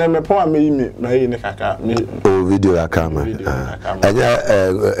 Ya na me po me ne kaka me o video ya kama. Anya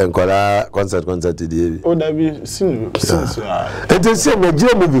enkola concert dey. O da bi sin so. Ente se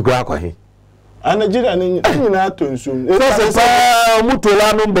Nigeria movie kwa kwahe. A Nigeria ni nyina atonsum. Se pa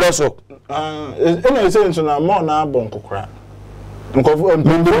mutola no mbreso. Ena se nso na mo na abon kokora. Nkofo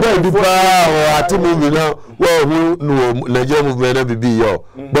mbe bi pa ati movie na wo hu no Nigeria movie na bibi yo.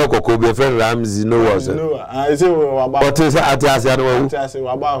 Bo kokko be friend Ramsey no was. No, I say we wa ba. What is ati asia no wu? Ati asia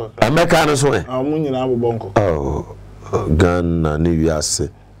wa ba. America no so e. Mu nyina abon kokko. Oh, Ghana ni wiase.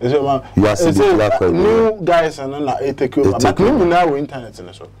 You are the new guys and na take over. But we now internet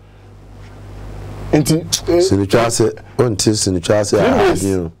na so. Enti sinichase onti sinichase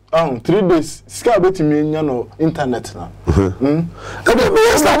ah 3 days ska betimi nya no internet na ebe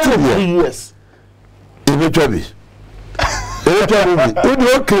me start yes eventually we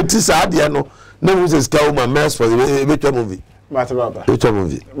do create ade no na we say ska o mess for the eventual movie mate baba eventual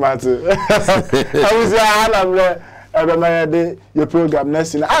movie mate I was ala ebe my dey your program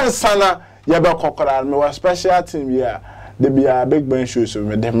next na ansana ye be kokora me wa special team here dey be a big band show so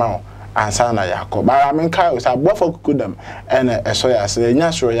me dey ma ansana yakob bara men kai was abofo kukudam ene eso ya se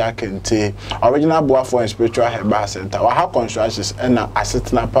nya so ya kente original boafo spiritual herbal center wa ha constructions ena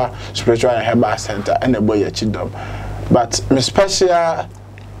asetna pa spiritual herbal center ene boy chidom but me special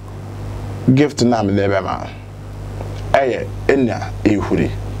gift na me lebe ma eye enya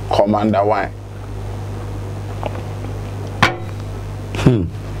ehuri commander wine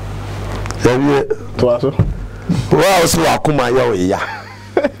yawie to aso wa so akoma ya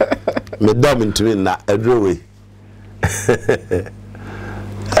me dam into me na edrowe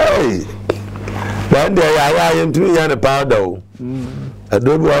hey when they are into me and powder I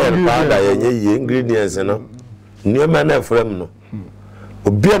don't want powder ye ingredients no new man from no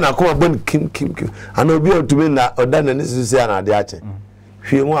obi na ko bon kim ana obi to me na oda na nisisi na de ache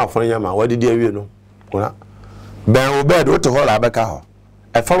hwie mu afon yama wadi de awie no kuna ben obed wo to hall abeka ho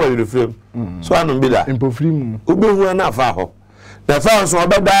e fa wa reframe so anu bi da impofrim obi hu na fa ho the first one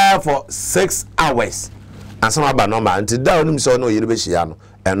beda for 6 hours and some aba number until down nim so no yire hia no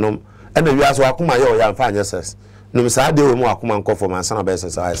enom e na wiaso akoma ye o ya mfa anya ses nim sa de we mu akoma nko for man sana be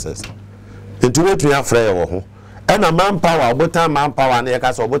ses into we tun afra ye wo ho e na manpower obotan manpower na ye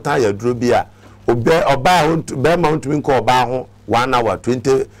ka so obotan ya duro bi a oba ho be ma ntumi nko oba ho 1 hour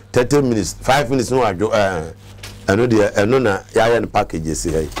 30 minutes 5 minutes no adwo eno de eno na ya ye package si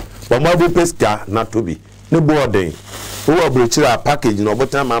hey bo ma bo pesca na tobi ne boarding wo abrochira package no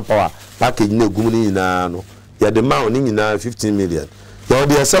obotan manpower package na egum ni nyina no ya de ma oni nyina 15 million ya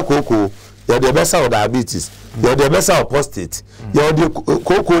de esa koko ya de besa diabetes ya de besa prostate ya de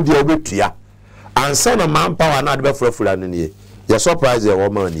koko de obetua ansa na manpower na de be frafura no ne ya surprise ya wo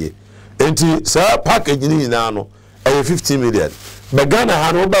man ne enti sa package ni nyina no e 15 million be Ghana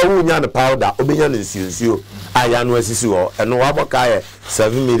ha no ba wo nya ne powder obenya ne nsuo aya no asisi ho eno wa boka ye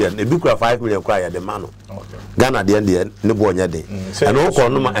 7 million e dukura 5 million kwa ya de ma no Ghana de ne bo nya de eno ko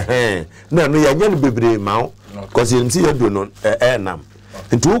no ma na no ya nya ne bebre ma o cause you see you do no nam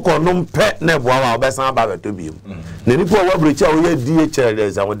nti wo konom pe na boa wa obesan ba beto biom na nipo wa brechi a wo ye DHL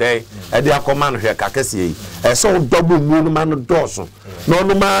is a wodai e de akoma no hwe kakese yi e so double mu no ma no doso no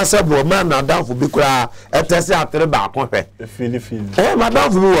no ma se bo ma na danfo bi kura etese atere ba kon hwe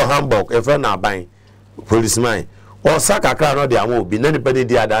madam fu wo Hamburg e fe na ban policeman o saka kra no de awon obi na nipa de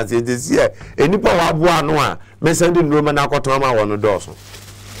di adanse e si e nipa wa boa no a me send no ma na akoto ma wo no doso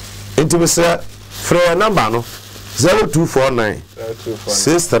enti me se free number no 0249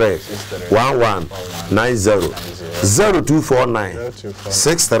 63 1190 0249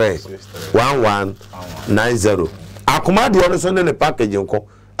 63 1190 akoma de ono so ne package nko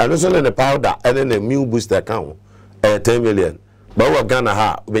eno so ne powder ene ne meal booster account 10 million but we Ghana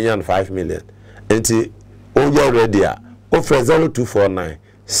ha obenya 5 million enti o you ready a offer 0249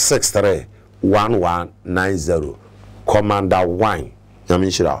 63 1190 commander wine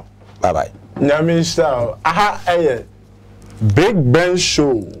nyamishira bye bye nyamishira aha Big Ben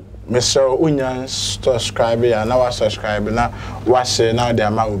Show Mr. Unyan subscribe ya na wa subscribe na wa share na de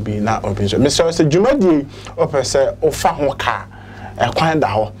ama obi na obi so Mr. se jumadi o pese o fa ho ka e kwan da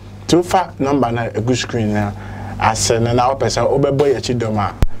ho to fa number na egu screen na ase na o pese o bebo ya chidom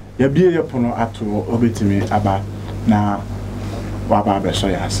a ya bie ye pono ato obetimi aba na wa ba be so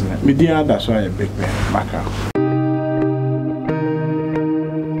ya ase me dia da so ya Big Ben maka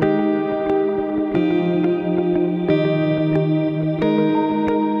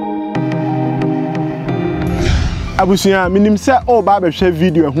abusia minim se o ba be hwe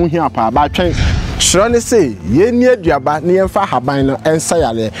video hu hia pa ba twen shiro ne se ye ni aduaba ne yemfa haban no ensa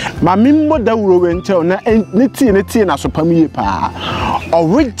yale ma mimmo da wuro we ntel na ne ti na so pam ye pa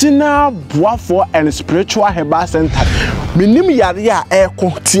original boafo and spiritual herbal center minim yare a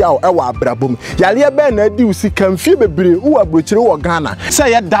eko ti a e wa abrabom yare be na di usi kamfie bebre u abrochire wo Ghana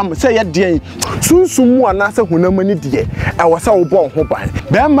se ye dam se ye den sunsumu ana se hunamani de e wo se wo bo ho ban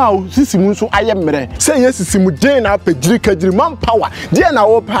be ma o sisimu nso aye mere se ye sisimu den na pejiri kajiri man power de na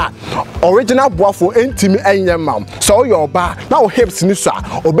wo pa original boafo entimi enye mam so yo ba na wo hips ni so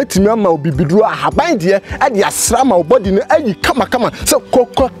obetimi ama obibiduru ahaban de e de asra ma body ni ayi kama se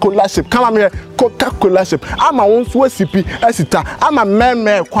Coca-Cola shape kama me Coca-Cola shape ama wonso wasipi asita ama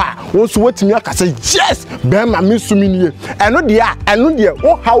meme kwa wonso wetimi akase yes be ma me sumi nie eno de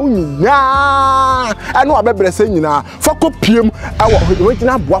wo hawo nyina eno abebre se nyina fako piem awo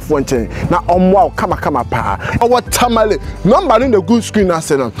original boafo nchen na omwa kama pa owo tamale number in the good screen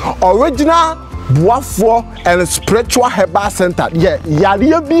asena original boafo and spiritual herbal center yeah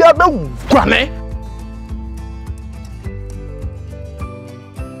yare bia be gwane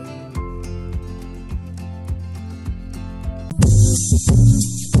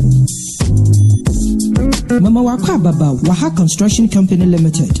Mama Wakwa Baba Waha Construction Company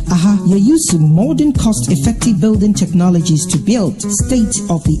Limited. Aha, you use modern cost-effective building technologies to build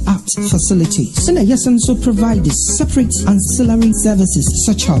state-of-the-art facilities. And yes, also provide separate ancillary services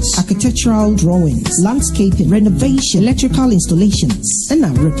such as architectural drawings, landscaping, renovation, electrical installations, and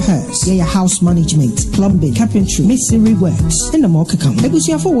repairs. Yeah, house management, plumbing, carpentry, masonry works, and more come.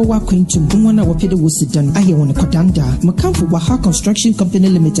 Ebusia for Wawa Quintum, Mwana Wapida was done. I hear one Kodanda, Makamfu Waha Construction Company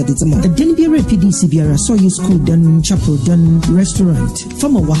Limited. It's a month. The Denbiara PDC Biara saw you school done, chapel done, restaurant.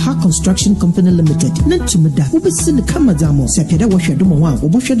 From a Waha Construction Company Limited. Nantumada, who be seen the Kamadamo, Sapeda Washadamo,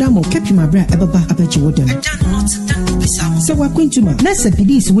 Washadamo, Capimabra, Ababa, Apache Wodan. So we're going to Manasseh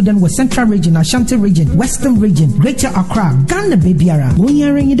PDC Wooden was Central Region, Ashanti Region, Western Region, Greater Accra, Ghana Babyara. When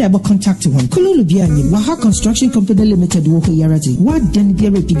you're in the contact one, Kululu Biani, Waha Construction Company Limited, Woko Yarati. What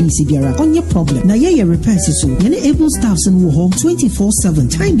Denbiara PDC Biara on your problem? Now, yeah, repairs is so. Any able staffs in home 24/7.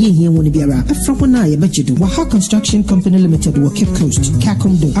 Time being here when Biara, a Fraponai, I bet you do. Waha Construction Company Limited, Cape Coast,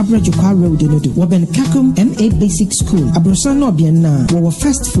 Kakumdo, Abrajukwa Road, Waben Kakum, MA Basic School, Abrosano Biana, our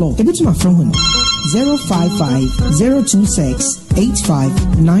first floor, a bit my from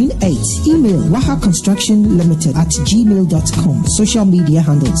 055-026-8598. Email wahaconstructionlimited@gmail.com. Social media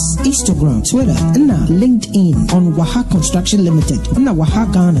handles Instagram, Twitter, and LinkedIn on Waha Construction Limited, and Waha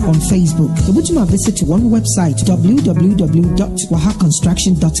Ghana on Facebook. Visit one website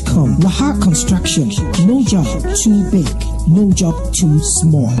www.wahaconstruction.com. Waha Construction, no job too big, no job too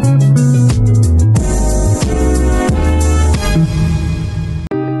small.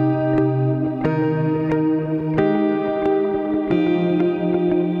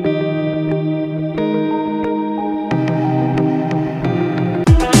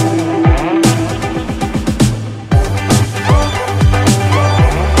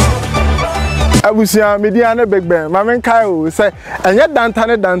 Abusia media na Big Ben mamen kai o say enye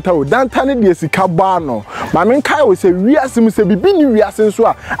dantane de sika baa no mamen kai o say wiase mu say bibi ni wiase nso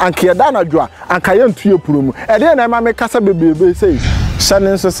a anka ye da na dwo anka ye ntue puromu e de na mamen kasa bebebe say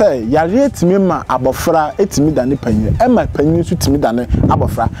Shannon so say, Yari etimi ma abofra etimi dane panyin. Ema panyin so timi dane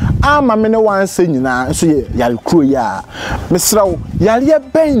abofra. Ama me ne wan se nyina nso ye yari kuro ya. Mesra wo yari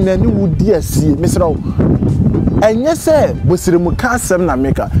ben na ni wudi asie. Mesra wo enye se bosiremu ka asem na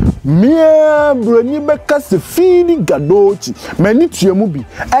meka. Mia broni beka se fini gadochi. Mani tuemu bi.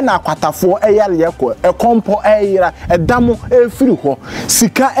 Ena akwatafo eyare yekọ. Ekompo eyira. Edamo efiri ho.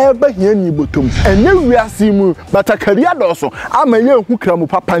 Sika ebe hia ni botom. Enye wiase mu batakaria doso. Ama ye hu kramu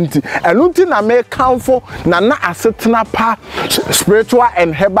papa nti. Enu nti na me kanfo na asetena pa spiritual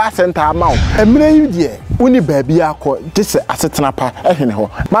and herbal center amount. Emre yi de uni baabi akọ dise asetena pa ehene ho.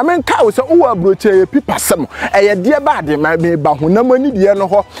 Ma me nka wo se wo abroche ye pipasem. Eye de ba de ma me ba honam ani de no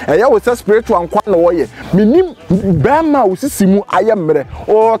ho. Eye wo se spiritual nkwa na wo ye. Minim bema wo sisimu ayemre.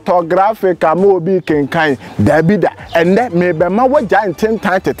 Orthographic am obi kenkan dabida. Ende me bema wo ja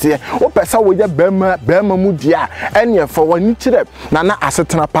ntentan tete. Wo pesa wo ye bema mu dia. Ene for wani kire na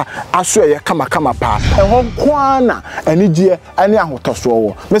asetena pa aso ye kama pa. Ehon kwana anigye ane ahotoso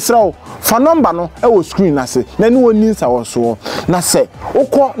wo. Mesra wo fa number no e wo screen na se na ni woni nsa wo so na se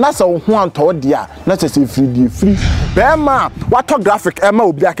ukọ na se wo ho anto dia na se free bema wato graphic ema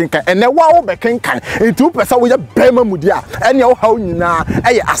obi akenkan ene wa wo bekenkan enti wo pesa wo ye bema mu dia ene wo hawo nyina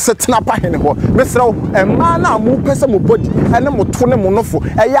eye asetena pa hene ho mesra wo ema na mu pesa mu body ene mo to ne mo nofo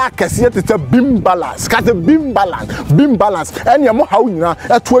eye akese tete beam balance kase beam balance ene mo hawo nyina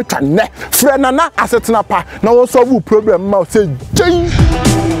eto atwa ne frɛ na asetena pa na wo solve problem ma say jing.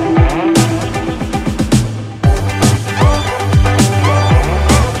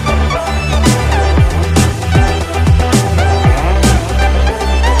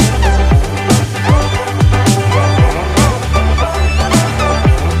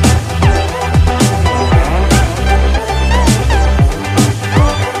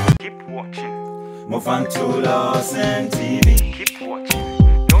 Lordson TV. Keep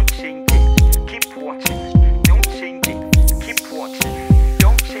watching, don't change it. Keep watching, don't change it. Keep watching,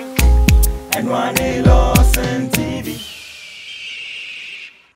 don't change it. And one Lordson